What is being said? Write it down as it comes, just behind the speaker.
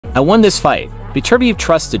I won this fight. Beterbiev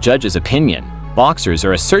trusts the judge's opinion. Boxers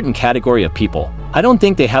are a certain category of people. I don't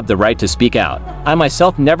think they have the right to speak out. I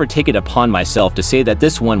myself never take it upon myself to say that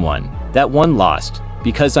this one won, that one lost,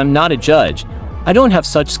 because I'm not a judge. I don't have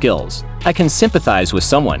such skills. I can sympathize with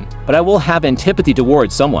someone, but I will have antipathy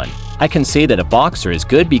towards someone. I can say that a boxer is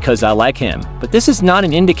good because I like him, but this is not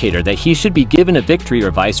an indicator that he should be given a victory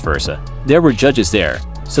or vice versa. There were judges there,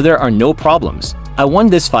 so there are no problems. I won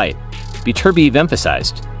this fight, Beterbiev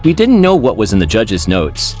emphasized. We didn't know what was in the judge's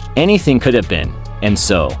notes. Anything could have been. And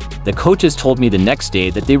so, the coaches told me the next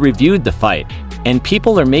day that they reviewed the fight, and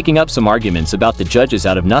people are making up some arguments about the judges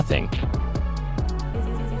out of nothing.